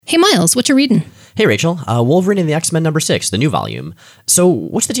Hey, Miles, what you reading? Hey, Rachel. Wolverine and the X-Men #6, the new volume. So,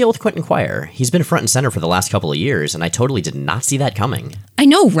 what's the deal with Quentin Quire? He's been front and center for the last couple of years, and I totally did not see that coming. I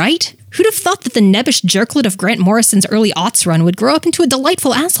know, right? Who'd have thought that the nebbish jerklet of Grant Morrison's early aughts run would grow up into a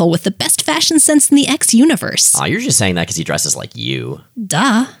delightful asshole with the best fashion sense in the X-universe? Aw, you're just saying that because he dresses like you.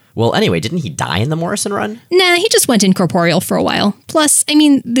 Duh. Well, anyway, didn't he die in the Morrison run? Nah, he just went incorporeal for a while. Plus, I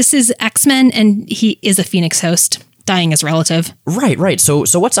mean, this is X-Men, and he is a Phoenix host. Dying is relative. Right. So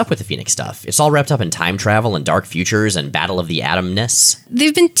what's up with the Phoenix stuff? It's all wrapped up in time travel and dark futures and Battle of the Atomness.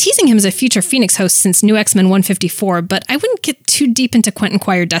 They've been teasing him as a future Phoenix host since New X-Men 154, but I wouldn't get too deep into Quentin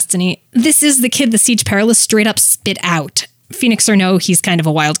Quire destiny. This is the kid the Siege Perilous straight up spit out. Phoenix or no, he's kind of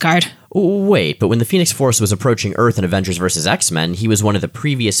a wild card. Wait, but when the Phoenix Force was approaching Earth in Avengers vs. X-Men, he was one of the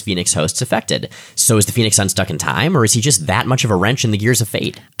previous Phoenix hosts affected. So is the Phoenix unstuck in time, or is he just that much of a wrench in the gears of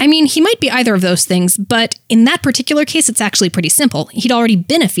fate? I mean, he might be either of those things, but in that particular case, it's actually pretty simple. He'd already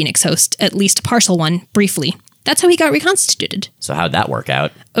been a Phoenix host, at least a partial one, briefly. That's how he got reconstituted. So how'd that work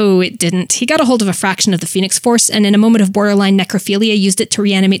out? Oh, it didn't. He got a hold of a fraction of the Phoenix Force, and in a moment of borderline necrophilia, used it to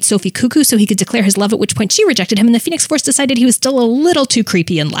reanimate Sophie Cuckoo so he could declare his love, at which point she rejected him, and the Phoenix Force decided he was still a little too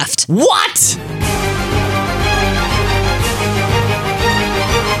creepy and left. What?!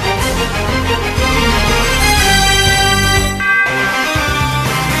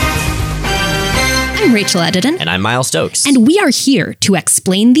 I'm Rachel Edidin. And I'm Miles Stokes. And we are here to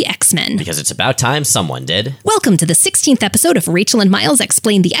explain the X-Men. Because it's about time someone did. Welcome to the 16th episode of Rachel and Miles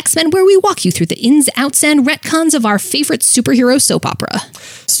Explain the X-Men, where we walk you through the ins, outs, and retcons of our favorite superhero soap opera.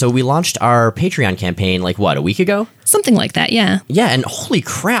 So we launched our Patreon campaign, a week ago? Something like that, yeah. Yeah, and holy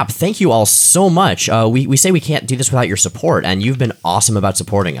crap, thank you all so much. We say we can't do this without your support, and you've been awesome about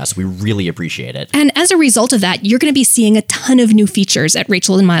supporting us. We really appreciate it. And as a result of that, you're going to be seeing a ton of new features at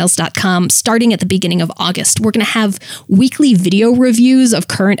rachelandmiles.com starting at the beginning of August. We're going to have weekly video reviews of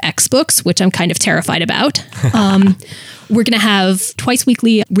current X books, which I'm kind of terrified about. We're going to have twice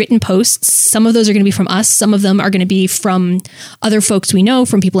weekly written posts. Some of those are going to be from us. Some of them are going to be from other folks we know,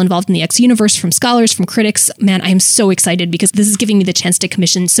 from people involved in the X universe, from scholars, from critics. Man, I am so excited because this is giving me the chance to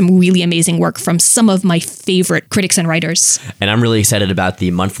commission some really amazing work from some of my favorite critics and writers. And I'm really excited about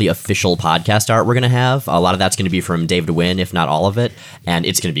the monthly official podcast art we're going to have. A lot of that's going to be from David Wynn, if not all of it, and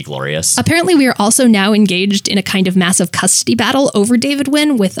it's going to be glorious. Apparently, we are also now engaged in a kind of massive custody battle over David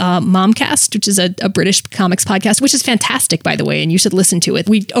Wynn with Momcast, which is a British comics podcast, which is fantastic, by the way, and you should listen to it.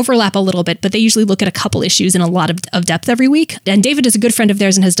 We overlap a little bit, but they usually look at a couple issues in a lot of depth every week. And David is a good friend of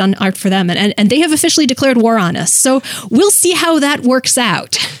theirs and has done art for them, and they have officially declared war on us. So we'll see how that works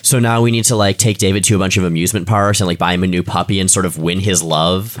out. So now we need to take David to a bunch of amusement parks and buy him a new puppy and sort of win his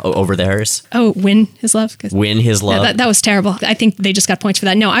love over theirs. Oh, win his love? Win his love. Yeah, that was terrible. I think they just got points for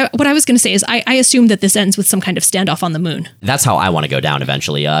that. No, what I was going to say is I assume that this ends with some kind of standoff on the moon. That's how I want to go down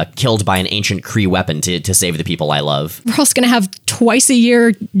eventually. Killed by an ancient Kree weapon to save the people I love. We're also going to have twice a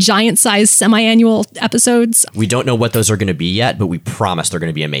year, giant-sized, semi-annual episodes. We don't know what those are going to be yet, but we promise they're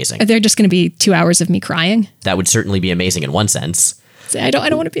going to be amazing. They're just going to be 2 hours of me crying. That would certainly be amazing in one sense. I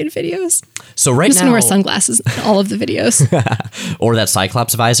don't want to be in videos. So right I'm just now, going to wear sunglasses in all of the videos. Or that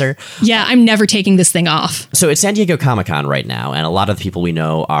Cyclops visor. Yeah, I'm never taking this thing off. So it's San Diego Comic-Con right now, and a lot of the people we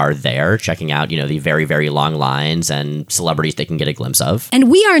know are there checking out, the very, very long lines and celebrities they can get a glimpse of. And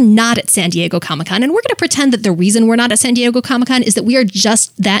we are not at San Diego Comic-Con, and we're going to pretend that the reason we're not at San Diego Comic-Con is that we are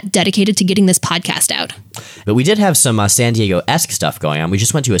just that dedicated to getting this podcast out. But we did have some San Diego-esque stuff going on. We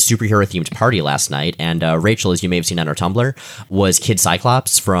just went to a superhero-themed party last night, and Rachel, as you may have seen on our Tumblr, was Kid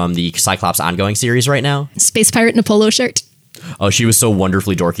Cyclops from the Cyclops ongoing series right now. Space pirate in a polo shirt. Oh, she was so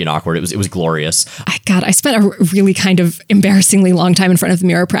wonderfully dorky and awkward. It was glorious. I spent a really kind of embarrassingly long time in front of the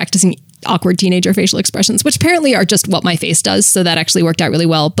mirror practicing awkward teenager facial expressions, which apparently are just what my face does, so that actually worked out really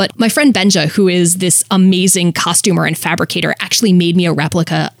well. But my friend Benja, who is this amazing costumer and fabricator, actually made me a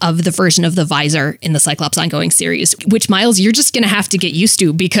replica of the version of the visor in the Cyclops ongoing series, which, Miles, you're just going to have to get used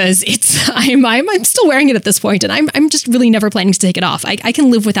to because I'm still wearing it at this point, and I'm just really never planning to take it off. I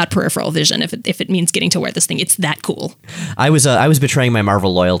can live without peripheral vision if it means getting to wear this thing. It's that cool. I was betraying my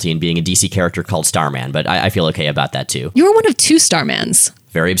Marvel loyalty and being a DC character called Starman, but I feel okay about that too. You were one of two Starmans.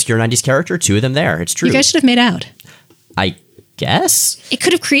 Very obscure 90s character, two of them there. It's true. You guys should have made out. I guess? It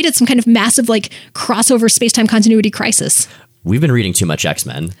could have created some kind of massive, crossover space-time continuity crisis. We've been reading too much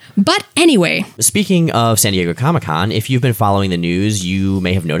X-Men. But anyway. Speaking of San Diego Comic-Con, if you've been following the news, you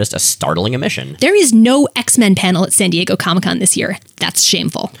may have noticed a startling omission. There is no X-Men panel at San Diego Comic-Con this year. that's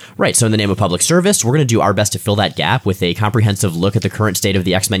shameful. Right, so in the name of public service, we're going to do our best to fill that gap with a comprehensive look at the current state of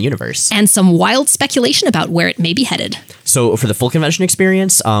the X-Men universe. And some wild speculation about where it may be headed. So for the full convention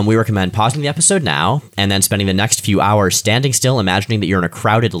experience, we recommend pausing the episode now and then spending the next few hours standing still, imagining that you're in a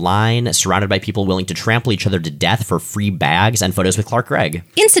crowded line surrounded by people willing to trample each other to death for free bags and photos with Clark Gregg.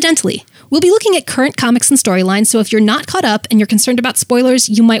 Incidentally, we'll be looking at current comics and storylines, so if you're not caught up and you're concerned about spoilers,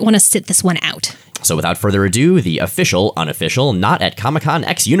 you might want to sit this one out. So without further ado, the official, unofficial, not at Comic-Con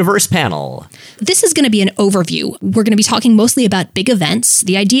X Universe panel. This is going to be an overview. We're going to be talking mostly about big events.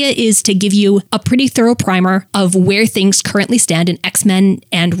 The idea is to give you a pretty thorough primer of where things currently stand in X-Men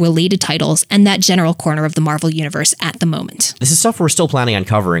and related titles and that general corner of the Marvel Universe at the moment. This is stuff we're still planning on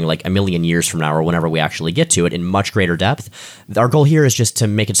covering like a million years from now or whenever we actually get to it in much greater depth. Our goal here is just to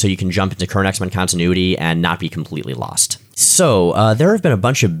make it so you can jump into current X-Men continuity and not be completely lost. So, there have been a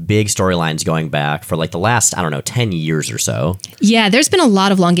bunch of big storylines going back for like the last, 10 years or so. Yeah, there's been a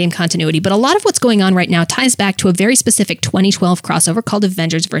lot of long game continuity, but a lot of what's going on right now ties back to a very specific 2012 crossover called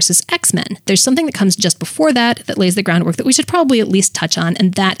Avengers vs. X-Men. There's something that comes just before that lays the groundwork that we should probably at least touch on,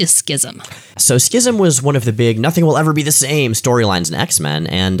 and that is Schism. So Schism was one of the big nothing will ever be the same storylines in X-Men,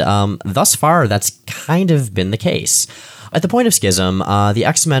 and thus far that's kind of been the case. At the point of Schism, the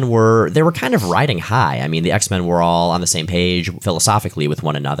X-Men were kind of riding high. I mean, the X-Men were all on the same page philosophically with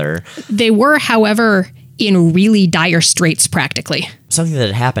one another. They were, however, in really dire straits practically. Something that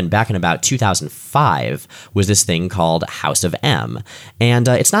had happened back in about 2005 was this thing called House of M. And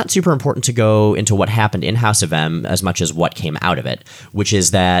it's not super important to go into what happened in House of M as much as what came out of it, which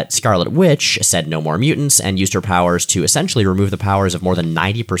is that Scarlet Witch said no more mutants and used her powers to essentially remove the powers of more than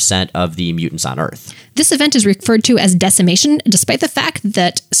 90% of the mutants on Earth. This event is referred to as decimation, despite the fact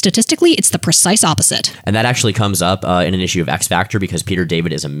that statistically it's the precise opposite. And that actually comes up in an issue of X Factor because Peter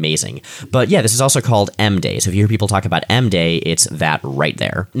David is amazing. But yeah, this is also called M Day. So if you hear people talk about M Day, it's that right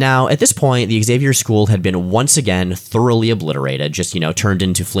there. Now, at this point, the Xavier School had been once again thoroughly obliterated, just, turned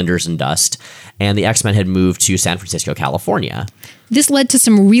into flinders and dust, and the X-Men had moved to San Francisco, California. This led to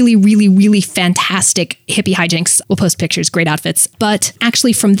some really, really, really fantastic hippie hijinks. We'll post pictures, great outfits. But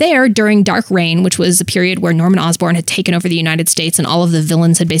actually from there, during Dark Reign, which was a period where Norman Osborn had taken over the United States and all of the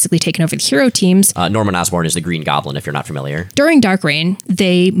villains had basically taken over the hero teams. Norman Osborn is the Green Goblin, if you're not familiar. During Dark Reign,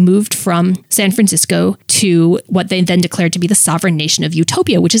 they moved from San Francisco to what they then declared to be the sovereign nation of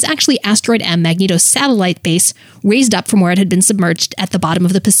Utopia, which is actually Asteroid M, Magneto's satellite base, raised up from where it had been submerged at the bottom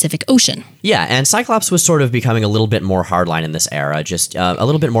of the Pacific Ocean. Yeah, and Cyclops was sort of becoming a little bit more hardline in this era, just a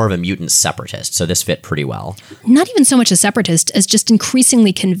little bit more of a mutant separatist, so this fit pretty well. Not even so much a separatist as just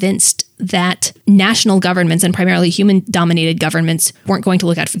increasingly convinced that national governments and primarily human-dominated governments weren't going to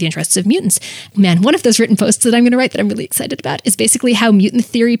look out for the interests of mutants. Man, one of those written posts that I'm going to write that I'm really excited about is basically how mutant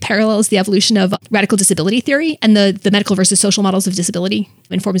theory parallels the evolution of radical disability theory and the medical versus social models of disability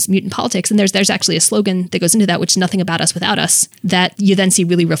informs mutant politics. And there's actually a slogan that goes into that, which is nothing about us without us, that you then see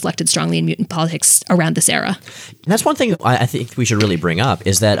really reflected strongly in mutant politics around this era. And that's one thing I think we should really bring up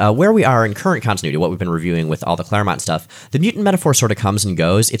is that where we are in current continuity, what we've been reviewing with all the Claremont stuff, the mutant metaphor sort of comes and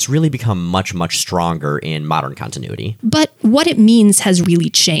goes. It's really become much, much stronger in modern continuity. But what it means has really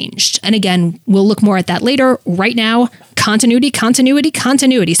changed. And again, we'll look more at that later. Right now, continuity.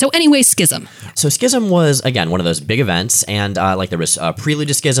 So anyway, Schism. So Schism was, again, one of those big events, and there was a Prelude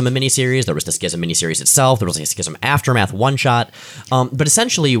to Schism, a miniseries, there was the Schism miniseries itself, there was a Schism Aftermath one-shot, but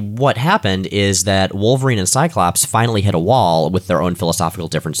essentially what happened is that Wolverine and Cyclops finally hit a wall with their own philosophical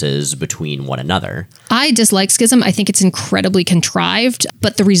differences between one another. I dislike Schism. I think it's incredibly contrived,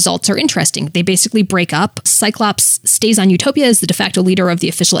 but the results are interesting. They basically break up. Cyclops stays on Utopia as the de facto leader of the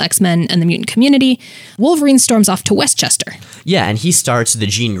official X-Men and the mutant community. Wolverine storms off to Westchester. Yeah, and he starts the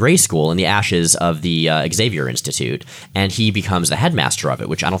Jean Grey School in the ashes of the Xavier Institute, and he becomes the headmaster of it,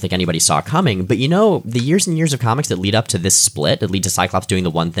 which I don't think anybody saw coming. But the years and years of comics that lead up to this split, that lead to Cyclops doing the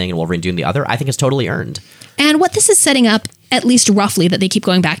one thing and Wolverine doing the other, I think it's totally earned. And what this is setting up, at least roughly, that they keep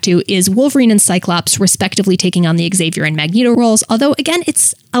going back to, is Wolverine and Cyclops respectively taking on the Xavier and Magneto roles, although, again,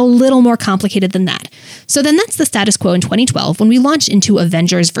 it's a little more complicated than that. So then that's the status quo in 2012 when we launch into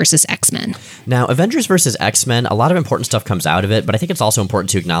Avengers vs. X-Men. Now, Avengers vs. X-Men, a lot of important stuff comes out of it, but I think it's also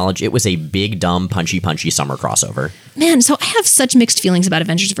important to acknowledge it was a big, dumb, punchy summer crossover. Man, so I have such mixed feelings about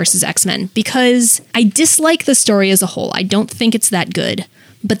Avengers vs. X-Men because I dislike the story as a whole. I don't think it's that good,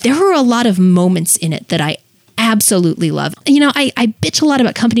 but there are a lot of moments in it that I absolutely love. I bitch a lot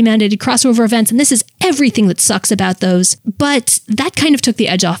about company-mandated crossover events, and this is everything that sucks about those. But that kind of took the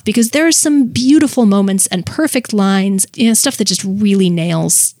edge off because there are some beautiful moments and perfect lines, stuff that just really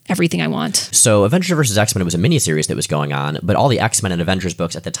nails everything I want. So Avengers vs. X-Men was a miniseries that was going on, but all the X-Men and Avengers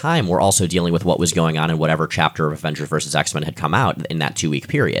books at the time were also dealing with what was going on in whatever chapter of Avengers vs. X-Men had come out in that 2-week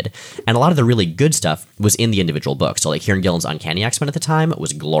period. And a lot of the really good stuff was in the individual books. So like Kieran Gillen's Uncanny X-Men at the time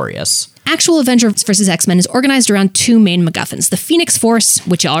was glorious. Actual Avengers vs. X-Men is organized around two main MacGuffins, the Phoenix Force,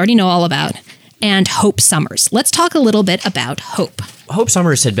 which you already know all about, and Hope Summers. Let's talk a little bit about Hope. Hope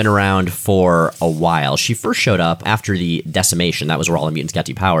Summers had been around for a while. She first showed up after the decimation. That was where all the mutants got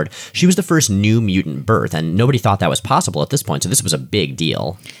depowered. She was the first new mutant birth, and nobody thought that was possible at this point, so this was a big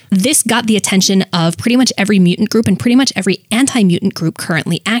deal. This got the attention of pretty much every mutant group and pretty much every anti-mutant group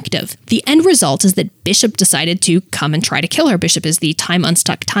currently active. The end result is that Bishop decided to come and try to kill her. Bishop is the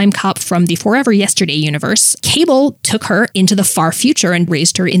time-unstuck time cop from the Forever Yesterday universe. Cable took her into the far future and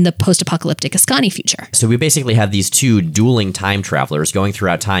raised her in the post-apocalyptic Askani future. So we basically have these two dueling time travelers going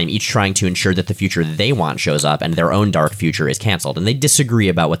throughout time, each trying to ensure that the future they want shows up and their own dark future is canceled. And they disagree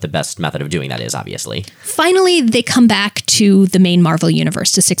about what the best method of doing that is, obviously. Finally, they come back to the main Marvel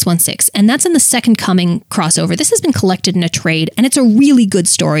universe, to 616, and that's in the Second Coming crossover. This has been collected in a trade, and it's a really good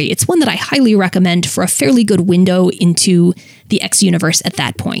story. It's one that I highly recommend for a fairly good window into the X universe at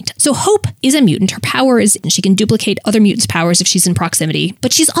that point. So Hope is a mutant. Her power is she can duplicate other mutants' powers if she's in proximity,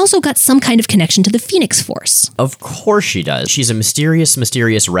 but she's also got some kind of connection to the Phoenix Force. Of course she does. She's a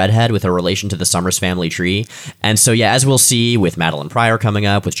mysterious redhead with a relation to the Summers family tree. And so, yeah, as we'll see with Madeline Pryor coming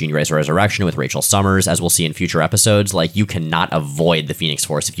up, with Jean Grey's Resurrection, with Rachel Summers, as we'll see in future episodes, like, you cannot avoid the Phoenix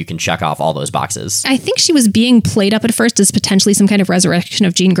Force if you can check off all those boxes. I think she was being played up at first as potentially some kind of resurrection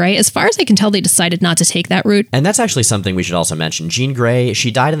of Jean Grey. As far as I can tell, they decided not to take that route. And that's actually something we should also mention. Jean Grey,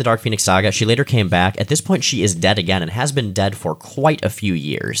 she died in the Dark Phoenix saga. She later came back. At this point, she is dead again and has been dead for quite a few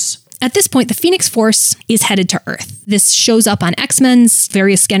years. At this point, the Phoenix Force is headed to Earth. This shows up on X-Men's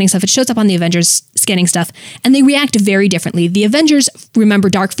various scanning stuff. It shows up on the Avengers scanning stuff, and they react very differently. The Avengers remember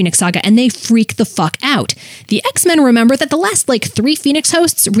Dark Phoenix Saga, and they freak the fuck out. The X-Men remember that the last, 3 Phoenix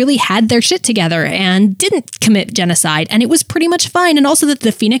hosts really had their shit together and didn't commit genocide, and it was pretty much fine, and also that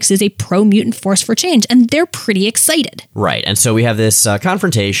the Phoenix is a pro-mutant force for change, and they're pretty excited. Right, and so we have this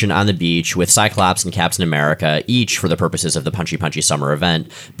confrontation on the beach with Cyclops and Captain America, each for the purposes of the Punchy Summer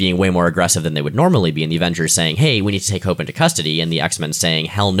event, being way more aggressive than they would normally be, and the Avengers saying, hey, we need to take Hope into custody, and the X-Men saying,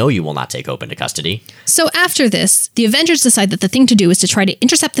 hell no, you will not take Hope into custody. So after this, the Avengers decide that the thing to do is to try to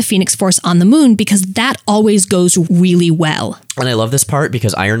intercept the Phoenix Force on the moon because that always goes really well. And I love this part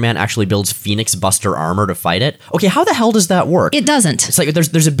because Iron Man actually builds Phoenix Buster armor to fight it. Okay, how the hell does that work? It doesn't. It's like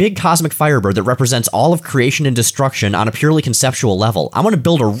there's a big cosmic firebird that represents all of creation and destruction on a purely conceptual level. I'm going to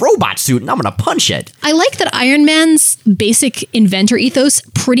build a robot suit and I'm going to punch it. I like that Iron Man's basic inventor ethos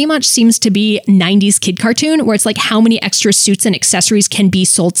pretty much seems to be 90s kid cartoon, where it's like how many extra suits and accessories can be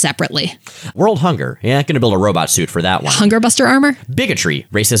sold separately. World hunger. Yeah, going to build a robot suit for that one. Hunger Buster armor? Bigotry.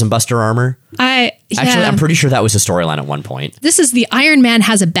 Racism Buster armor. Actually, I'm pretty sure that was a storyline at one point. This is the Iron Man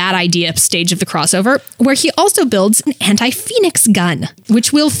has a bad idea stage of the crossover, where he also builds an anti-Phoenix gun,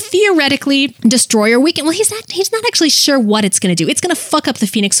 which will theoretically destroy or weaken. Well, he's not actually sure what it's going to do. It's going to fuck up the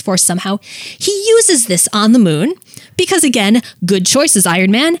Phoenix Force somehow. He uses this on the moon because, again, good choices,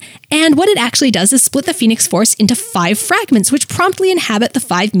 Iron Man. And what it actually does is split the Phoenix Force into 5 fragments, which promptly inhabit the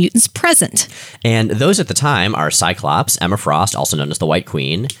 5 mutants present. And those at the time are Cyclops, Emma Frost, also known as the White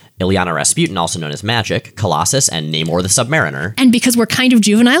Queen, Illyana Rasputin, also known as Magic, Colossus, and Namor the Submariner. And because we're kind of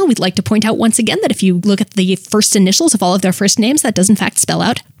juvenile, we'd like to point out once again that if you look at the first initials of all of their first names, that does in fact spell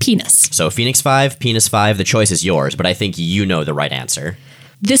out penis. So Phoenix 5, Penis 5, the choice is yours, but I think you know the right answer.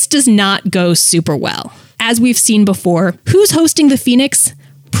 This does not go super well. As we've seen before, who's hosting the Phoenix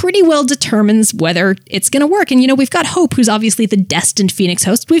pretty well determines whether it's going to work. And, we've got Hope, who's obviously the destined Phoenix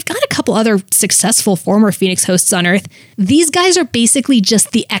host. We've got a couple other successful former Phoenix hosts on Earth. These guys are basically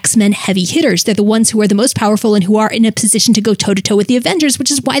just the X-Men heavy hitters. They're the ones who are the most powerful and who are in a position to go toe-to-toe with the Avengers,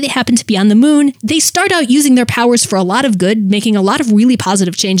 which is why they happen to be on the moon. They start out using their powers for a lot of good, making a lot of really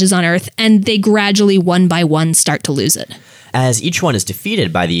positive changes on Earth, and they gradually, one by one, start to lose it. As each one is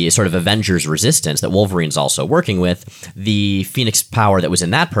defeated by the sort of Avengers resistance that Wolverine's also working with, the Phoenix power that was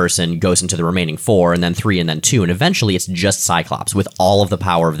in that person goes into the remaining 4, and then 3, and then 2, and eventually it's just Cyclops with all of the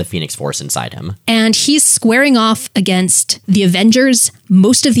power of the Phoenix Force inside him. And he's squaring off against the Avengers,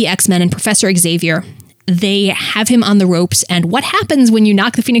 most of the X-Men, and Professor Xavier. They have him on the ropes, and what happens when you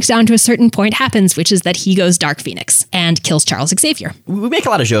knock the Phoenix down to a certain point happens, which is that he goes Dark Phoenix and kills Charles Xavier. We make a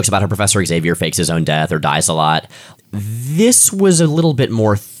lot of jokes about how Professor Xavier fakes his own death or dies a lot. This was a little bit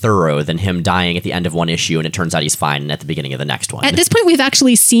more thorough than him dying at the end of one issue and it turns out he's fine at the beginning of the next one. At this point, we've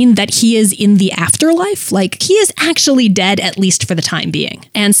actually seen that he is in the afterlife. Like, he is actually dead, at least for the time being.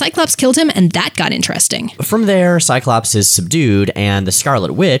 And Cyclops killed him, and that got interesting. From there, Cyclops is subdued, and the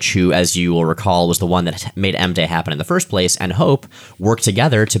Scarlet Witch, who, as you will recall, was the one that made M-Day happen in the first place, and Hope work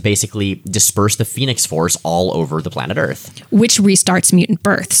together to basically disperse the Phoenix Force all over the planet Earth. Which restarts mutant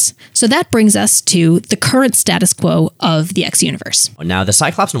births. So that brings us to the current status quo of the X universe. Now, the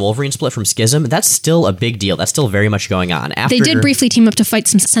Cyclops and Wolverine split from Schism, that's still a big deal. That's still very much going on. They did briefly team up to fight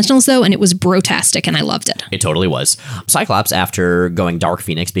some Sentinels, though, and it was brotastic, and I loved it. It totally was. Cyclops, after going Dark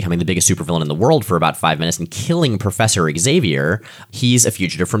Phoenix, becoming the biggest supervillain in the world for about 5 minutes and killing Professor Xavier, he's a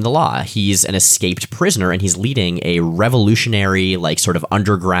fugitive from the law. He's an escaped prisoner, and he's leading a revolutionary, like, sort of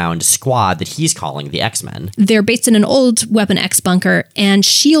underground squad that he's calling the X-Men. They're based in an old Weapon X bunker, and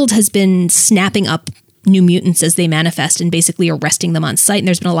S.H.I.E.L.D. has been snapping up new mutants as they manifest and basically arresting them on sight. And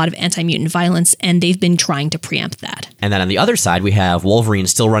there's been a lot of anti-mutant violence, and they've been trying to preempt that. And then on the other side, we have Wolverine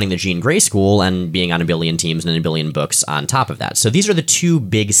still running the Jean Grey School and being on a billion teams and a billion books on top of that. So these are the two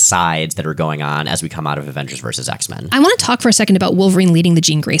big sides that are going on as we come out of Avengers vs. X-Men. I want to talk for a second about Wolverine leading the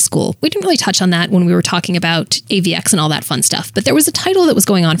Jean Grey School. We didn't really touch on that when we were talking about AVX and all that fun stuff, but there was a title that was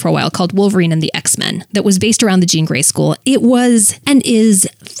going on for a while called Wolverine and the X-Men that was based around the Jean Grey School. It was and is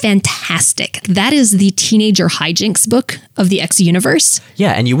fantastic. That is the teenager hijinks book of the X universe.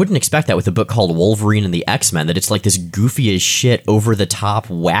 Yeah, and you wouldn't expect that with a book called Wolverine and the X-Men, that it's like this goofy as shit, over-the-top,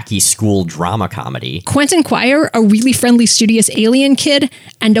 wacky school drama comedy. Quentin Quire, a really friendly, studious alien kid,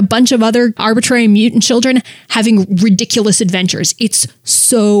 and a bunch of other arbitrary mutant children having ridiculous adventures. It's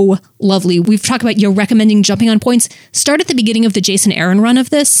so lovely. We've talked about recommending jumping on points. Start at the beginning of the Jason Aaron run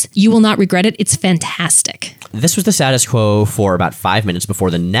of this. You will not regret it. It's fantastic. This was the status quo for about 5 minutes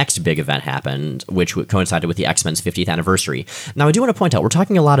before the next big event happened, which coincided with the X-Men's 50th anniversary. Now, I do want to point out, we're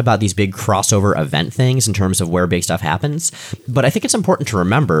talking a lot about these big crossover event things in terms of where big stuff happens, but I think it's important to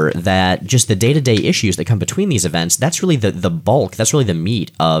remember that just the day-to-day issues that come between these events, that's really the bulk, that's really the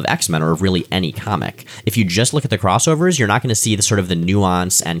meat of X-Men or of really any comic. If you just look at the crossovers, you're not going to see the sort of the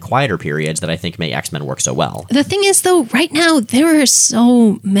nuance and quieter periods that I think make X-Men work so well. The thing is, though, right now, there are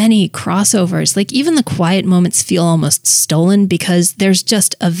so many crossovers. Like, even the quiet moments feel almost stolen because there's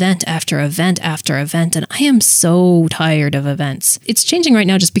just event after event after event, and I am so tired of events. It's changing right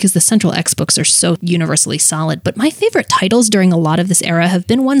now just because the Central X books are so universally solid, but my favorite titles during a lot of this era have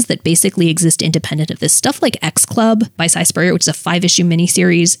been ones that basically exist independent of this. Stuff like X Club by Cy Spurrier, which is a 5-issue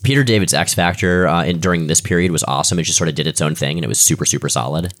miniseries. Peter David's X Factor during this period was awesome. It just sort of did its own thing, and it was super, super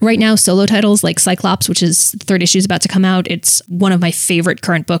solid. Right now, solo titles like Cyclops, which is 3rd issue is about to come out. It's one of my favorite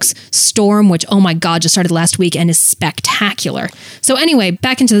current books. Storm, which, oh my God, just started last week and is spectacular. So anyway,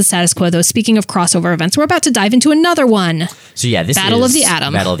 back into the status quo, though. Speaking of crossover events, we're about to dive into another one. So yeah, this Battle is of the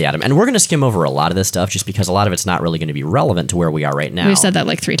Atom. Battle of the Atom. And we're going to skim over a lot of this stuff just because a lot of it's not really going to be relevant to where we are right now. We've said that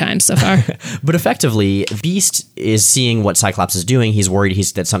like 3 times so far. But effectively, Beast is seeing what Cyclops is doing. He's worried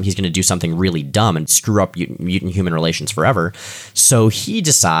he's going to do something really dumb and screw up mutant-human relations forever. So he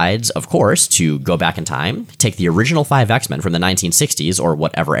decides, of course, to go back in time, take the original 5 X-Men from the 1960s, or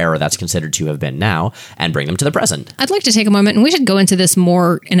whatever era that's considered to have been now, and bring them to the present. I'd like to take a moment, and we should go into this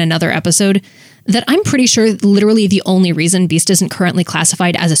more in another episode, that I'm pretty sure literally the only reason Beast isn't currently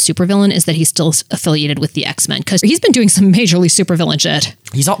classified as a supervillain is that he's still affiliated with the X-Men, because he's been doing some majorly supervillain shit.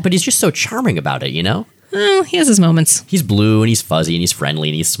 But he's just so charming about it, you know? Well, he has his moments. He's blue, and he's fuzzy, and he's friendly,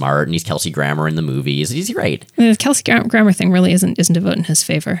 and he's smart, and he's Kelsey Grammer in the movies. He's great. The Kelsey Grammer thing really isn't a vote in his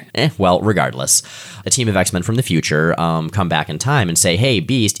favor. Well, regardless. A team of X-Men from the future come back in time and say, hey,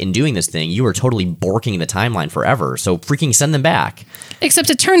 Beast, in doing this thing, you are totally borking the timeline forever, so freaking send them back. Except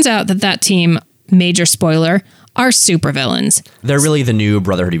it turns out that team, major spoiler, are supervillains. They're really the new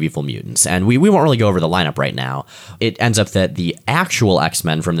Brotherhood of Evil Mutants, and we won't really go over the lineup right now. It ends up that the actual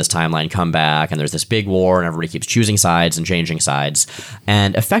X-Men from this timeline come back, and there's this big war, and everybody keeps choosing sides and changing sides.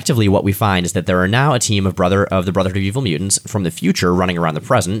 And effectively what we find is that there are now a team of the Brotherhood of Evil Mutants from the future running around the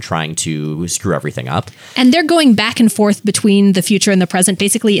present, trying to screw everything up. And they're going back and forth between the future and the present,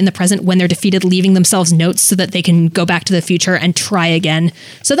 basically in the present when they're defeated, leaving themselves notes so that they can go back to the future and try again.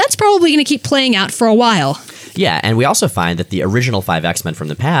 So that's probably going to keep playing out for a while. Yeah, and we also find that the original 5 X-Men from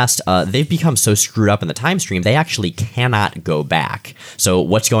the past, they've become so screwed up in the time stream, they actually cannot go back. So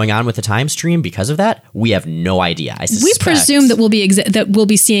what's going on with the time stream because of that? We have no idea. We presume that we'll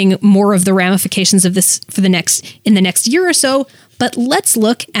be seeing more of the ramifications of this in the next year or so. But let's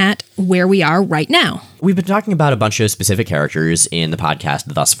look at where we are right now. We've been talking about a bunch of specific characters in the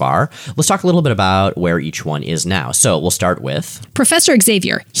podcast thus far. Let's talk a little bit about where each one is now. So we'll start with Professor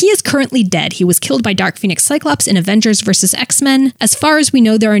Xavier. He is currently dead. He was killed by Dark Phoenix Cyclops in Avengers vs. X-Men. As far as we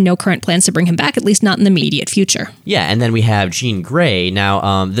know, there are no current plans to bring him back, at least not in the immediate future. Yeah, and then we have Jean Grey.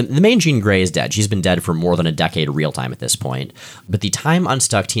 Now, the main Jean Grey is dead. She's been dead for more than a decade real time at this point. But the time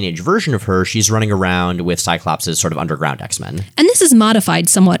unstuck teenage version of her, she's running around with Cyclops' sort of underground X-Men. And this is modified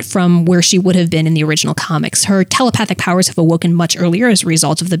somewhat from where she would have been in the original comics. Her telepathic powers have awoken much earlier as a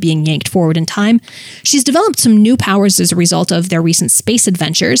result of the being yanked forward in time. She's developed some new powers as a result of their recent space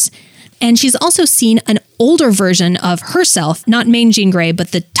adventures. And she's also seen an older version of herself, not main Jean Grey,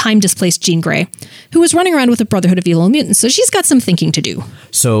 but the time-displaced Jean Grey, who was running around with the Brotherhood of Evil Mutants. So she's got some thinking to do.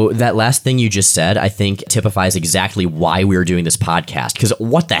 So that last thing you just said, I think, typifies exactly why we're doing this podcast. Because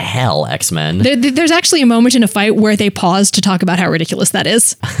what the hell, X-Men? There's actually a moment in a fight where they pause to talk about how ridiculous that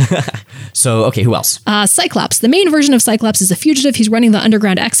is. So, okay, who else? Cyclops. The main version of Cyclops is a fugitive. He's running the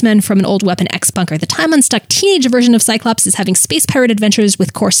underground X-Men from an old Weapon X bunker. The time-unstuck teenage version of Cyclops is having space pirate adventures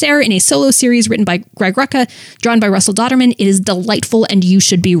with Corsair in a solo series written by Greg Rucka, drawn by Russell Dodderman. It is delightful, and you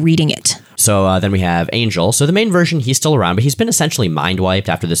should be reading it. So then we have Angel. So the main version, he's still around, but he's been essentially mind-wiped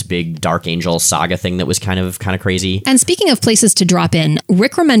after this big Dark Angel saga thing that was kind of crazy. And speaking of places to drop in,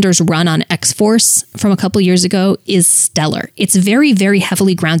 Rick Remender's run on X-Force from a couple years ago is stellar. It's very, very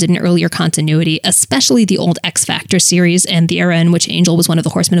heavily grounded in earlier continuity, especially the old X-Factor series and the era in which Angel was one of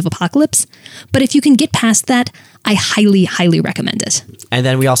the Horsemen of Apocalypse. But if you can get past that, I highly, highly recommend it. And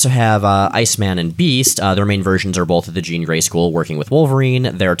then we also have Iceman and Beast. Their main versions are both at the Jean Grey School working with Wolverine.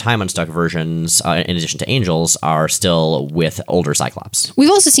 Their time unstuck versions, in addition to Angels, are still with older Cyclops. We've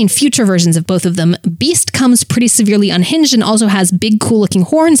also seen future versions of both of them. Beast comes pretty severely unhinged and also has big, cool-looking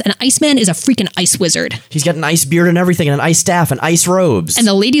horns, and Iceman is a freaking ice wizard. He's got an ice beard and everything, and an ice staff, and ice robes. And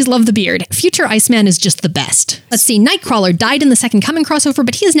the ladies love the beard. Future Iceman is just the best. Let's see, Nightcrawler died in the Second Coming crossover,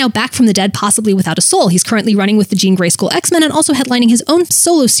 but he is now back from the dead, possibly without a soul. He's currently running with the Jean Grey School X-Men and also headlining his own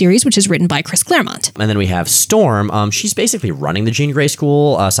solo series, which is written by Chris Claremont. And then we have Storm. She's basically running the Jean Grey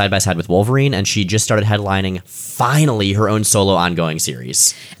School side by side with Wolverine, and she just started headlining, finally, her own solo ongoing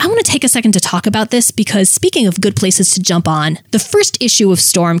series. I want to take a second to talk about this because speaking of good places to jump on, the first issue of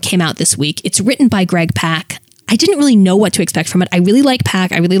Storm came out this week. It's written by Greg Pak. I didn't really know what to expect from it. I really like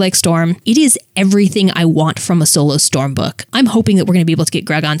Pak. I really like Storm. It is everything I want from a solo Storm book. I'm hoping that we're going to be able to get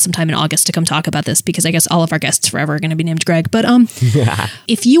Greg on sometime in August to come talk about this because I guess all of our guests forever are going to be named Greg. But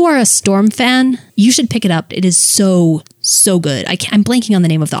if you are a Storm fan, you should pick it up. It is so good. I'm blanking on the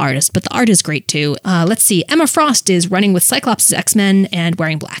name of the artist, but the art is great too. Let's see. Emma Frost is running with Cyclops' X-Men and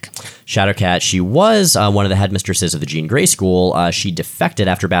wearing black. Shadowcat, she was one of the headmistresses of the Jean Grey School. She defected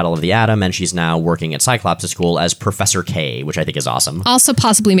after Battle of the Atom, and she's now working at Cyclops' school as Professor K, which I think is awesome. Also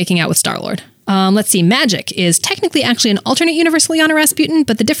possibly making out with Star-Lord. Let's see. Magic is technically actually an alternate universe Liana Rasputin,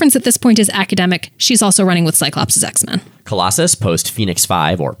 but the difference at this point is academic. She's also running with Cyclops' X-Men. Colossus, post Phoenix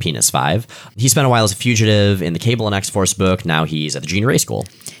 5, or Penis 5. He spent a while as a fugitive in the Cable and X-Force book. Now he's at the Jean Grey School.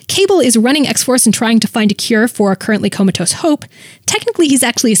 Cable is running X-Force and trying to find a cure for a currently comatose Hope. Technically, he's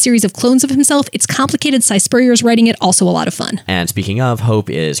actually a series of clones of himself. It's complicated. Cy Spurrier's writing it. Also a lot of fun. And speaking of, Hope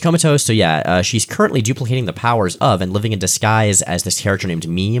is comatose. So yeah, she's currently duplicating the powers of and living in disguise as this character named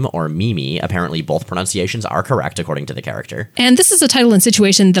Meme or Mimi. Apparently, both pronunciations are correct according to the character. And this is a title and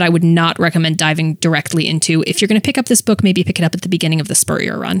situation that I would not recommend diving directly into. If you're going to pick up this book, maybe pick it up at the beginning of the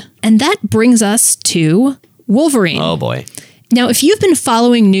Spurrier run. And that brings us to Wolverine. Oh boy. Now, if you've been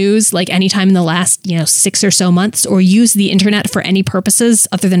following news like any time in the last, 6 or so months, or used the internet for any purposes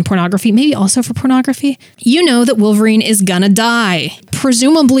other than pornography, maybe also for pornography, you know that Wolverine is gonna die.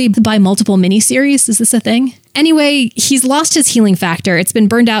 Presumably by multiple miniseries. Is this a thing? Anyway, he's lost his healing factor. It's been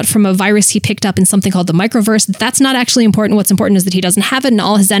burned out from a virus he picked up in something called the Microverse. That's not actually important. What's important is that he doesn't have it, and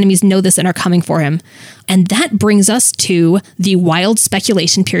all his enemies know this and are coming for him. And that brings us to the wild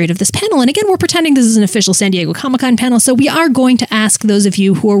speculation period of this panel. And again, we're pretending this is an official San Diego Comic-Con panel, so we are going to ask those of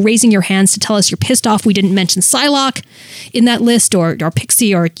you who are raising your hands to tell us you're pissed off we didn't mention Psylocke in that list, or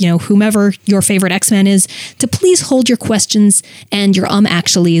Pixie, or whomever your favorite X-Men is, to please hold your questions and your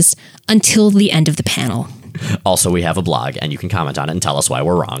actuallys until the end of the panel. Also, we have a blog, and you can comment on it and tell us why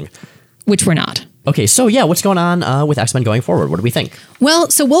we're wrong. Which we're not. Okay, so yeah, what's going on with X-Men going forward? What do we think? Well,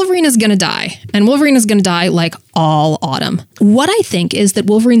 so Wolverine is going to die, and Wolverine is going to die like all autumn. What I think is that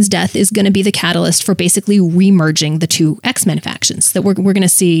Wolverine's death is going to be the catalyst for basically remerging the two X-Men factions. That we're going to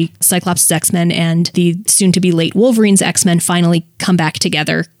see Cyclops' X-Men and the soon-to-be late Wolverine's X-Men finally come back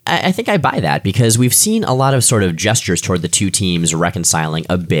together, I think I buy that because we've seen a lot of sort of gestures toward the two teams reconciling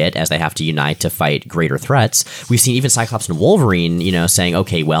a bit as they have to unite to fight greater threats. We've seen even Cyclops and Wolverine, saying,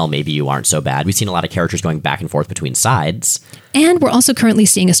 okay, well, maybe you aren't so bad. We've seen a lot of characters going back and forth between sides. And we're also currently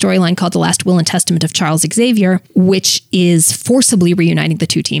seeing a storyline called The Last Will and Testament of Charles Xavier, which is forcibly reuniting the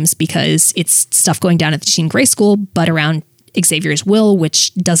two teams because it's stuff going down at the Jean Grey School, but around Xavier's will,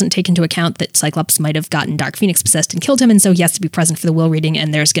 which doesn't take into account that Cyclops might have gotten Dark Phoenix possessed and killed him, and so he has to be present for the will reading,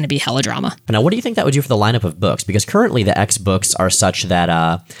 and there's going to be hella drama. Now, what do you think that would do for the lineup of books? Because currently the X books are such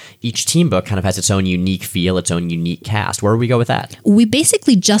that each team book kind of has its own unique feel, its own unique cast. Where do we go with that? We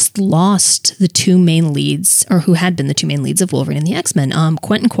basically just lost the two main leads, or who had been the two main leads of Wolverine and the X-Men.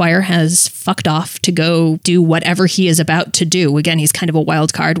 Quentin Quire has fucked off to go do whatever he is about to do. Again, he's kind of a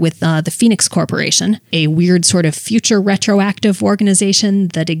wild card with the Phoenix Corporation, a weird sort of future retroactive organization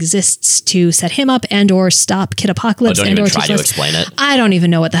that exists to set him up and or stop Kid Apocalypse. Don't and even or try to explain it. I don't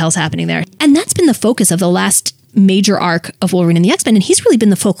even know what the hell's happening there. And that's been the focus of the last major arc of Wolverine and the X-Men, and he's really been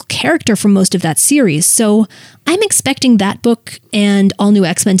the focal character for most of that series. So I'm expecting that book and All New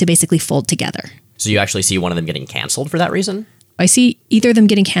X-Men to basically fold together. So you actually see one of them getting canceled for that reason? I see either them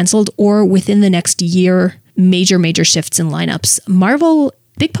getting canceled or within the next year, major shifts in lineups. Marvel,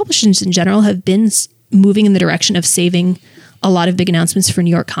 big publishers in general, have been moving in the direction of saving a lot of big announcements for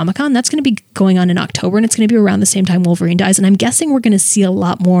New York Comic Con. That's going to be going on in October, and it's going to be around the same time Wolverine dies. And I'm guessing we're going to see a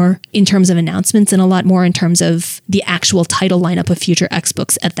lot more in terms of announcements and a lot more in terms of the actual title lineup of future X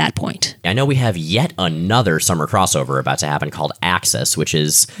books at that point. I know we have yet another summer crossover about to happen called Axis, which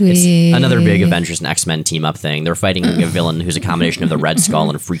is it's another big Avengers and X-Men team up thing. They're fighting a villain who's a combination of the Red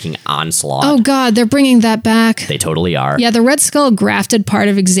Skull and freaking Onslaught. Oh God, they're bringing that back. They totally are. Yeah, the Red Skull grafted part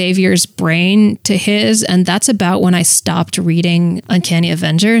of Xavier's brain to his, and that's about when I stopped reading Uncanny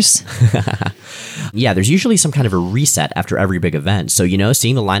Avengers. Yeah, there's usually some kind of a reset after every big event. So,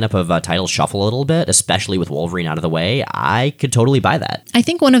 seeing the lineup of titles shuffle a little bit, especially with Wolverine out of the way, I could totally buy that. I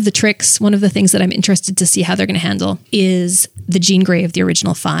think one of the tricks, one of the things that I'm interested to see how they're going to handle is the Jean Grey of the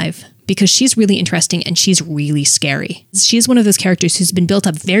original 5. Because she's really interesting and she's really scary. She's one of those characters who's been built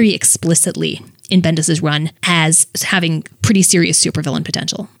up very explicitly in Bendis' run as having pretty serious supervillain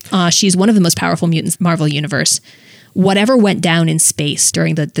potential. She's one of the most powerful mutants in the Marvel Universe. Whatever went down in space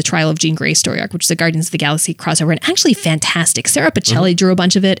during the Trial of Jean Grey story arc, which is the Guardians of the Galaxy crossover, and actually fantastic. Sarah Pacelli drew a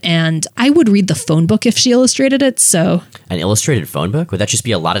bunch of it, and I would read the phone book if she illustrated it, so... An illustrated phone book? Would that just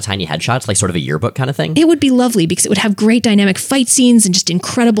be a lot of tiny headshots, like sort of a yearbook kind of thing? It would be lovely, because it would have great dynamic fight scenes and just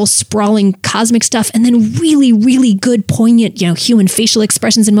incredible, sprawling, cosmic stuff, and then really, really good, poignant, human facial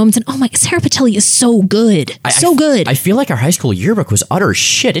expressions and moments, and oh my, Sarah Pacelli is so good. Good. I feel like our high school yearbook was utter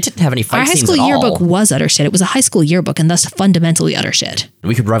shit. It didn't have any fight scenes at all. Our high school yearbook was utter shit. It was a high school yearbook, and thus fundamentally utter shit.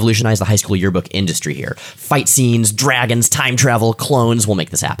 We could revolutionize the high school yearbook industry here. Fight scenes, dragons, time travel, clones. We'll make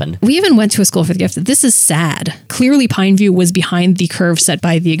this happen. We even went to a school for the gifted. This is sad. Clearly, Pineview was behind the curve set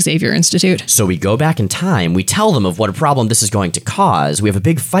by the Xavier Institute. So we go back in time. We tell them of what a problem this is going to cause. We have a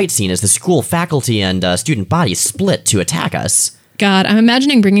big fight scene as the school faculty and student bodies split to attack us. God, I'm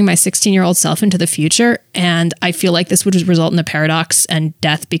imagining bringing my 16-year-old self into the future, and I feel like this would result in a paradox and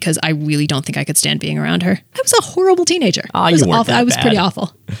death because I really don't think I could stand being around her. I was a horrible teenager. You weren't that I was bad. Pretty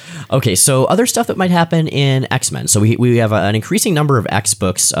awful. Okay, so other stuff that might happen in X-Men. So we have an increasing number of X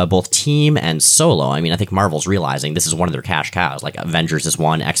books, both team and solo. I mean, I think Marvel's realizing this is one of their cash cows. Like Avengers is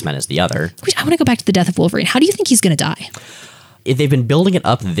one, X-Men is the other. I want to go back to the death of Wolverine. How do you think he's going to die? They've been building it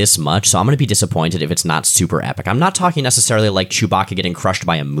up this much, so I'm going to be disappointed if it's not super epic. I'm not talking necessarily like Chewbacca getting crushed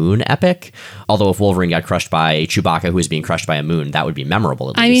by a moon epic, although if Wolverine got crushed by Chewbacca who is being crushed by a moon, that would be memorable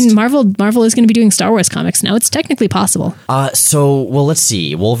at least. I mean, Marvel is going to be doing Star Wars comics now. It's technically possible. Let's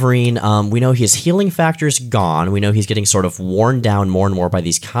see. Wolverine, we know his healing factor's gone. We know he's getting sort of worn down more and more by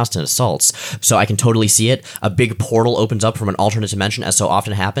these constant assaults. So I can totally see it. A big portal opens up from an alternate dimension, as so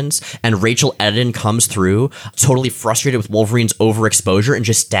often happens, and Rachel Edden comes through, totally frustrated with Wolverine's overexposure, and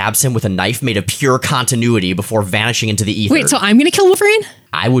just stabs him with a knife made of pure continuity before vanishing into the ether. Wait, so I'm going to kill Wolverine?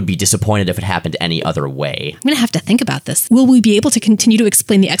 I would be disappointed if it happened any other way. I'm going to have to think about this. Will we be able to continue to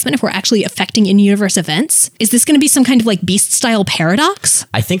explain the X-Men if we're actually affecting in-universe events? Is this going to be some kind of like Beast-style paradox?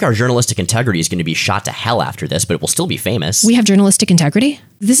 I think our journalistic integrity is going to be shot to hell after this, but it will still be famous. We have journalistic integrity?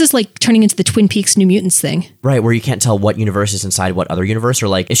 This is like turning into the Twin Peaks New Mutants thing. Right, where you can't tell what universe is inside what other universe, or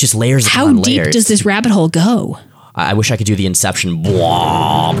like, it's just layers upon layers. How deep does this rabbit hole go? I wish I could do the Inception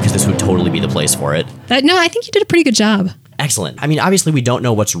blah, because this would totally be the place for it. No, I think you did a pretty good job. Excellent. I mean, obviously, we don't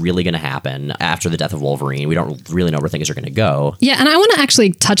know what's really going to happen after the death of Wolverine. We don't really know where things are going to go. Yeah, and I want to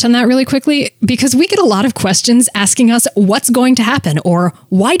actually touch on that really quickly because we get a lot of questions asking us what's going to happen or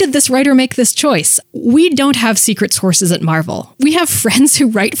why did this writer make this choice? We don't have secret sources at Marvel. We have friends who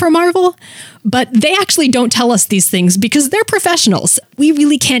write for Marvel, but they actually don't tell us these things because they're professionals. We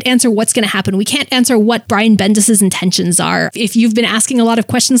really can't answer what's going to happen. We can't answer what Brian Bendis' intentions are. If you've been asking a lot of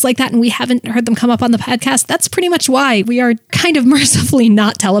questions like that and we haven't heard them come up on the podcast, that's pretty much why. We are kind of mercifully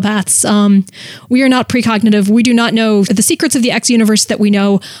not telepaths. We are not precognitive. We do not know the secrets of the X universe that we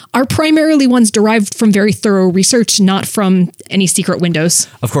know are primarily ones derived from very thorough research, not from any secret windows.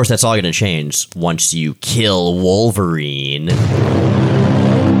 Of course, that's all going to change once you kill Wolverine.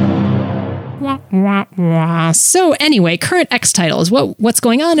 So anyway, current X titles. What's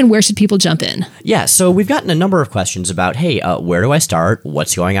going on and where should people jump in? Yeah, so we've gotten a number of questions about, hey, where do I start?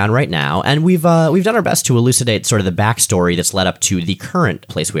 What's going on right now? And we've done our best to elucidate sort of the backstory that's led up to the current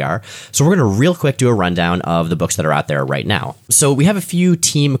place we are. So we're going to real quick do a rundown of the books that are out there right now. So we have a few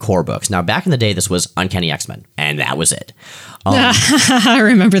Team Core books. Now, back in the day, this was Uncanny X-Men, and that was it. I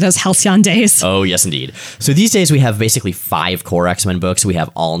remember those halcyon days. Oh, yes, indeed. So these days we have basically 5 core X-Men books. We have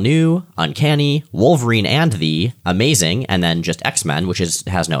All New, Uncanny, Wolverine and the, Amazing, and then just X-Men, which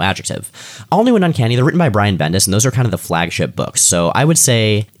has no adjective. All New and Uncanny, they're written by Brian Bendis, and those are kind of the flagship books. So I would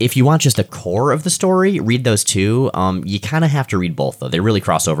say if you want just the core of the story, read those two. You kind of have to read both, though. They really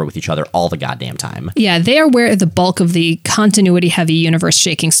cross over with each other all the goddamn time. Yeah, they are where the bulk of the continuity-heavy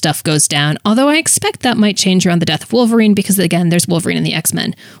universe-shaking stuff goes down, although I expect that might change around the death of Wolverine because, again, there's Wolverine and the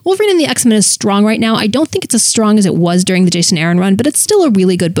X-Men. Wolverine and the X-Men is strong right now. I don't think it's as strong as it was during the Jason Aaron run, but it's still a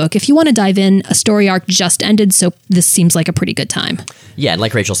really good book. If you want to dive in, a story arc just ended, so this seems like a pretty good time. Yeah, and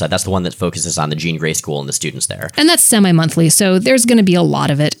like Rachel said, that's the one that focuses on the Jean Grey School and the students there. And that's semi-monthly, so there's going to be a lot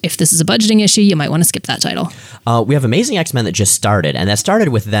of it. If this is a budgeting issue, you might want to skip that title. We have Amazing X-Men that just started, and that started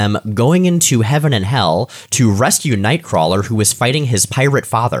with them going into heaven and hell to rescue Nightcrawler, who was fighting his pirate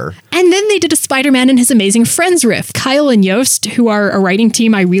father. And then they did a Spider-Man and His Amazing Friends riff. Kyle and Yost, who are a writing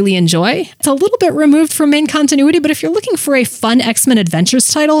team I really enjoy. It's a little bit removed from main continuity, but if you're looking for a fun X-Men Adventures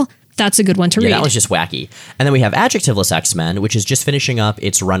title, that's a good one to read. Yeah, that was just wacky. And then we have Adjectiveless X-Men, which is just finishing up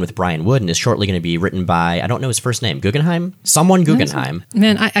its run with Brian Wood and is shortly going to be written by, I don't know his first name, Guggenheim? Someone Guggenheim.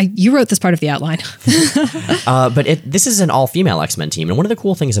 Man, you wrote this part of the outline. But this is an all-female X-Men team, and one of the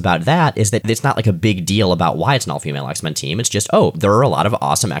cool things about that is that it's not like a big deal about why it's an all-female X-Men team. It's just, there are a lot of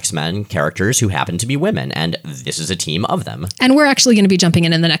awesome X-Men characters who happen to be women, and this is a team of them. And we're actually going to be jumping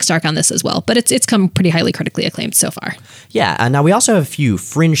in the next arc on this as well, but it's come pretty highly critically acclaimed so far. Yeah, and now we also have a few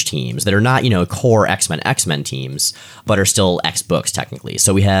fringe teams that are not, core X-Men teams, but are still X books technically.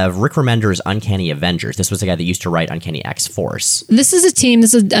 So we have Rick Remender's Uncanny Avengers. This was the guy that used to write Uncanny X-Force. This is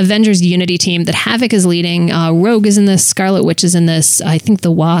an Avengers Unity team that Havoc is leading. Rogue is in this, Scarlet Witch is in this, I think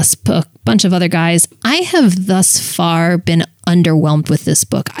the Wasp, a bunch of other guys. I have thus far been underwhelmed with this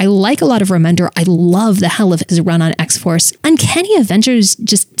book. I like a lot of Remender. I love the hell of his run on X-Force. Uncanny Avengers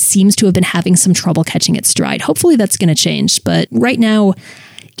just seems to have been having some trouble catching its stride. Hopefully that's going to change, but right now,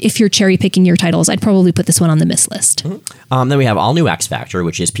 if you're cherry picking your titles, I'd probably put this one on the miss list. Mm-hmm. Then we have All New X-Factor,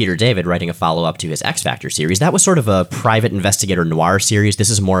 which is Peter David writing a follow-up to his X-Factor series. That was sort of a private investigator noir series. This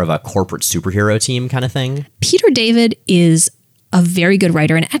is more of a corporate superhero team kind of thing. Peter David is a very good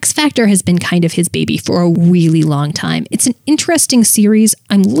writer, and X-Factor has been kind of his baby for a really long time. It's an interesting series.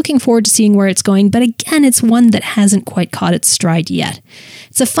 I'm looking forward to seeing where it's going, but again, it's one that hasn't quite caught its stride yet.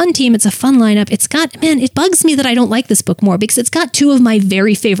 It's a fun team. It's a fun lineup. It bugs me that I don't like this book more because it's got 2 of my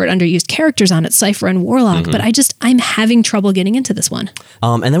very favorite underused characters on it, Cypher and Warlock, but I'm having trouble getting into this one.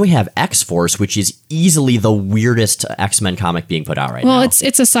 And then we have X-Force, which is easily the weirdest X-Men comic being put out right now. Well,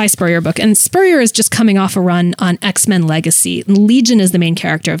 it's a Cy Spurrier book, and Spurrier is just coming off a run on X-Men Legacy. Legion is the main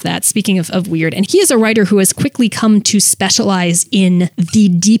character of that, speaking of weird, and he is a writer who has quickly come to specialize in the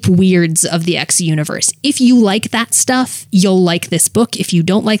deep weirds of the X universe. If you like that stuff, you'll like this book. If you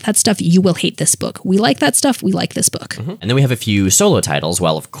don't like that stuff, you will hate this book. We like that stuff. We like this book. And then we have a few solo titles.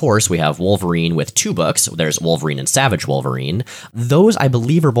 Well, of course, we have Wolverine with 2 books. There's Wolverine and Savage Wolverine. Those, I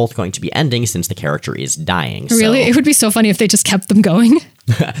believe, are both going to be ending since the character is dying. Really? It would be so funny if they just kept them going.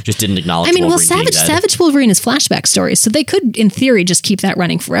 Just didn't acknowledge Wolverine Savage Wolverine is flashback stories, so they could, in theory, just keep that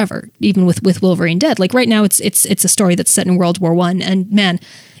running forever, even with Wolverine dead. Like right now, it's a story that's set in World War I, and man,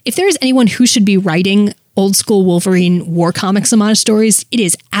 if there is anyone who should be writing old school Wolverine war comics homage stories, it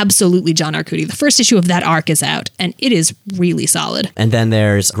is absolutely John Arcudi. The first issue of that arc is out, and it is really solid. And then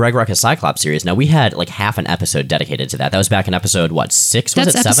there's Greg Rucka's Cyclops series. Now, we had like half an episode dedicated to that. That was back in episode, 6?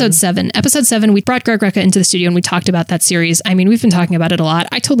 That's episode 7. Episode 7, we brought Greg Rucka into the studio and we talked about that series. I mean, we've been talking about it a lot.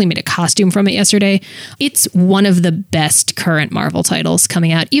 I totally made a costume from it yesterday. It's one of the best current Marvel titles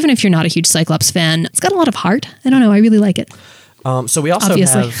coming out, even if you're not a huge Cyclops fan. It's got a lot of heart. I don't know. I really like it. So we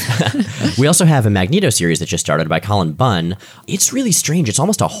also have a Magneto series that just started by Colin Bunn. It's really strange. It's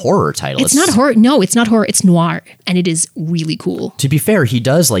almost a horror title. It's not horror. No, it's not horror. It's noir, and it is really cool. To be fair, he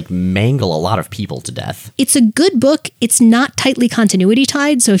does like mangle a lot of people to death. It's a good book. It's not tightly continuity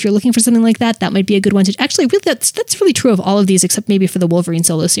tied, so if you're looking for something like that, that might be a good one to. Actually, really, that's really true of all of these, except maybe for the Wolverine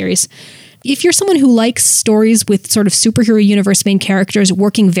solo series. If you're someone who likes stories with sort of superhero universe main characters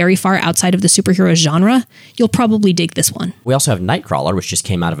working very far outside of the superhero genre, you'll probably dig this one. We also have Nightcrawler, which just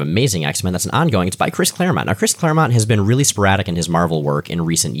came out of Amazing X-Men. That's an ongoing. It's by Chris Claremont. Now, Chris Claremont has been really sporadic in his Marvel work in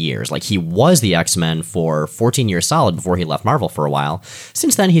recent years. Like, he was the X-Men for 14 years solid before he left Marvel for a while.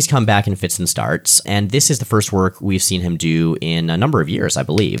 Since then, he's come back in fits and starts, and this is the first work we've seen him do in a number of years, I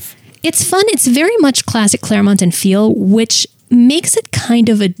believe. It's fun. It's very much classic Claremont and feel, which makes it kind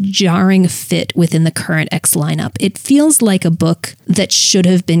of a jarring fit within the current X lineup. It feels like a book that should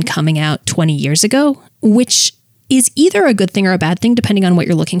have been coming out 20 years ago, which is either a good thing or a bad thing, depending on what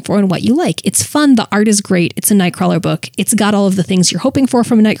you're looking for and what you like. It's fun. The art is great. It's a Nightcrawler book. It's got all of the things you're hoping for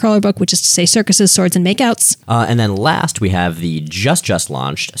from a Nightcrawler book, which is to say circuses, swords, and makeouts. And then last, we have the just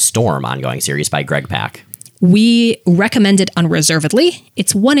launched Storm ongoing series by Greg Pak. We recommend it unreservedly.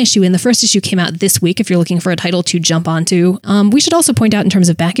 It's one issue, and the first issue came out this week if you're looking for a title to jump onto. We should also point out in terms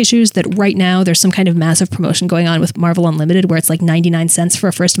of back issues that right now there's some kind of massive promotion going on with Marvel Unlimited where it's like 99 cents for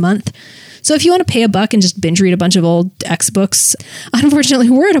a first month. So if you want to pay a buck and just binge read a bunch of old X books,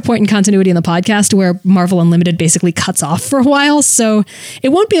 unfortunately, we're at a point in continuity in the podcast where Marvel Unlimited basically cuts off for a while, so it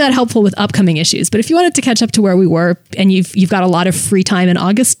won't be that helpful with upcoming issues. But if you wanted to catch up to where we were and you've got a lot of free time in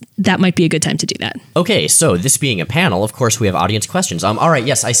August, that might be a good time to do that. Okay, so this being a panel, of course, we have audience questions. All right,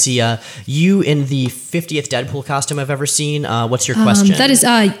 yes, I see you in the 50th Deadpool costume I've ever seen. What's your question? That is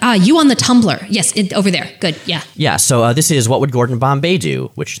you on the Tumblr. Yes, over there. Good, yeah. Yeah, so this is What Would Gordon Bombay Do?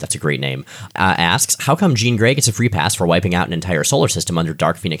 Which, that's a great name. Asks, how come Jean Grey gets a free pass for wiping out an entire solar system under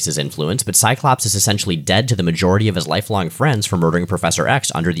Dark Phoenix's influence, but Cyclops is essentially dead to the majority of his lifelong friends for murdering Professor X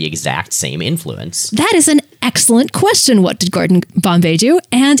under the exact same influence? That is an excellent question. What did Gordon Bombay do?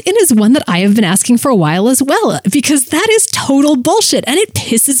 And it is one that I have been asking for a while as well, because that is total bullshit and it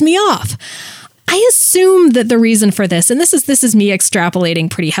pisses me off. I assume that the reason for this, and this is me extrapolating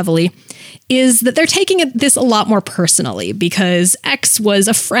pretty heavily, is that they're taking this a lot more personally because X was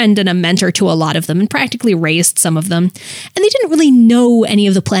a friend and a mentor to a lot of them and practically raised some of them. And they didn't really know any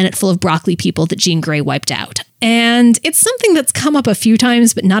of the planet full of broccoli people that Jean Grey wiped out. And it's something that's come up a few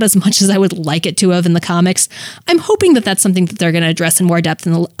times, but not as much as I would like it to have in the comics. I'm hoping that that's something that they're going to address in more depth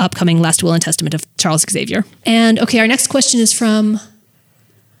in the upcoming Last Will and Testament of Charles Xavier. And okay, our next question is from...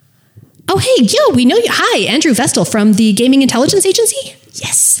 Oh, hey, yo, we know you. Hi, Andrew Vestal from the Gaming Intelligence Agency.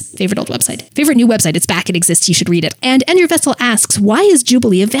 Yes. Favorite old website. Favorite new website. It's back. It exists. You should read it. And Andrew Vestal asks, why is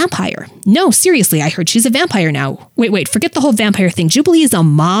Jubilee a vampire? No, seriously, I heard she's a vampire now. Wait, forget the whole vampire thing. Jubilee is a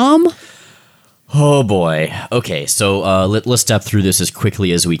mom? Oh boy. Okay, so let's step through this as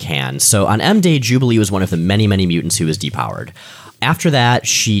quickly as we can. So on M-Day, Jubilee was one of the many, many mutants who was depowered. After that,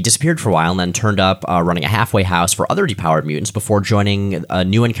 she disappeared for a while and then turned up running a halfway house for other depowered mutants before joining a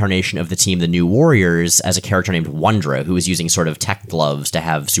new incarnation of the team, the New Warriors, as a character named Wondra, who was using sort of tech gloves to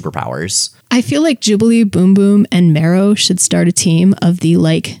have superpowers. I feel like Jubilee, Boom Boom, and Marrow should start a team of the,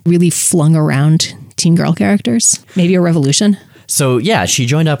 really flung around teen girl characters. Maybe a revolution. So, yeah, she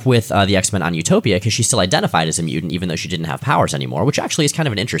joined up with the X-Men on Utopia because she still identified as a mutant even though she didn't have powers anymore, which actually is kind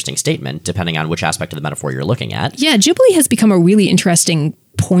of an interesting statement, depending on which aspect of the metaphor you're looking at. Yeah, Jubilee has become a really interesting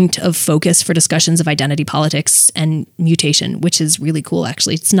point of focus for discussions of identity politics and mutation, which is really cool,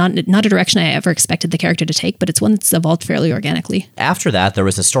 actually. It's not a direction I ever expected the character to take, but it's one that's evolved fairly organically. After that, there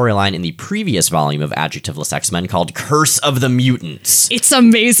was a storyline in the previous volume of Adjectiveless X-Men called Curse of the Mutants. It's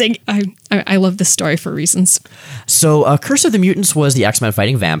amazing. I love this story for reasons. So, Curse of the Mutants was the X-Men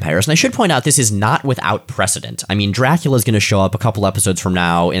fighting vampires, and I should point out this is not without precedent. I mean, Dracula's going to show up a couple episodes from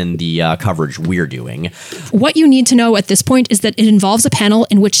now in the coverage we're doing. What you need to know at this point is that it involves a panel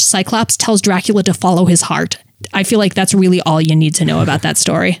in which Cyclops tells Dracula to follow his heart. I feel like that's really all you need to know about that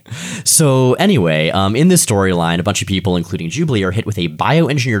story. So anyway, in this storyline, a bunch of people, including Jubilee, are hit with a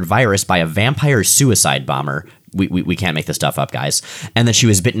bioengineered virus by a vampire suicide bomber. We can't make this stuff up, guys. And then she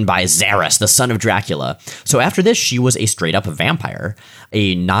was bitten by Xerus, the son of Dracula. So after this, she was a straight-up vampire,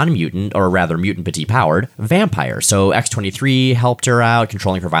 a non-mutant, or rather mutant but depowered, vampire. So X-23 helped her out,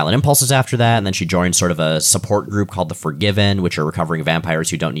 controlling her violent impulses after that, and then she joined sort of a support group called the Forgiven, which are recovering vampires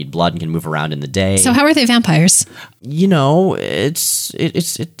who don't need blood and can move around in the day. So how are they vampires? You know, it's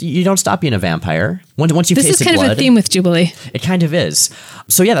you don't stop being a vampire. Once you've tasted blood. This is kind of a theme with Jubilee. It kind of is.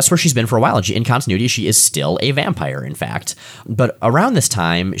 So yeah, that's where she's been for a while. In continuity, she is still a vampire, in fact. But around this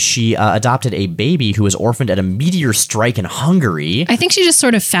time, she adopted a baby who was orphaned at a meteor strike in Hungary. I think she just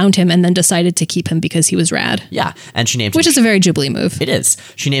sort of found him and then decided to keep him because he was rad. Yeah, and she named him... Which is a very Jubilee move. It is.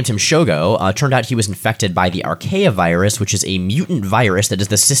 She named him Shogo. Turned out he was infected by the Archaea virus, which is a mutant virus that is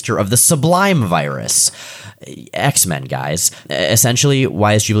the sister of the Sublime virus. X-Men, guys. Essentially,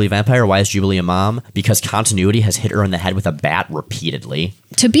 why is Jubilee a vampire? Why is Jubilee a mom? Because continuity has hit her in the head with a bat repeatedly.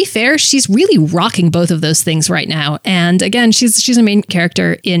 To be fair, she's really rocking both of those things right now. And again, she's a main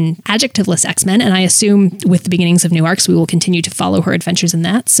character in Adjectiveless X-Men, and I assume with the beginnings of New Arcs, we will continue to follow her adventures in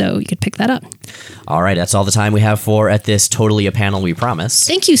that, so you could pick that up. All right, that's all the time we have for at this Totally a Panel, we promise.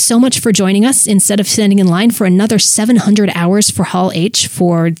 Thank you so much for joining us. Instead of standing in line for another 700 hours for Hall H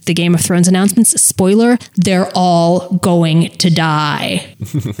for the Game of Thrones announcements, spoiler, they're all going to die.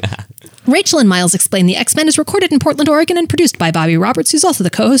 Rachel and Miles Explain the X-Men is recorded in Portland, Oregon and produced by Bobby Roberts, who's also the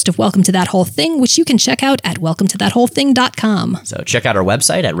co-host of Welcome to That Whole Thing, which you can check out at welcometothatwholething.com. So check out our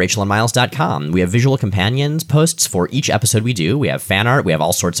website at rachelandmiles.com. We have visual companions posts for each episode we do. We have fan art. We have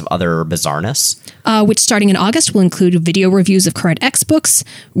all sorts of other bizarreness. Which starting in August will include video reviews of current X books,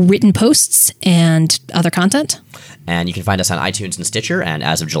 written posts, and other content. And you can find us on iTunes and Stitcher, and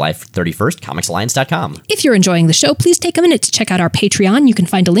as of July 31st, comicsalliance.com. If you're enjoying the show, please take a minute to check out our Patreon. You can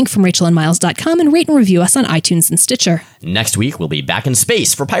find a link from rachelandmiles.com and rate and review us on iTunes and Stitcher. Next week, we'll be back in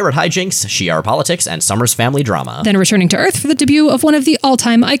space for pirate hijinks, Shi'ar politics, and Summer's family drama. Then returning to Earth for the debut of one of the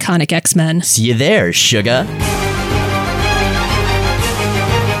all-time iconic X-Men. See you there, sugar.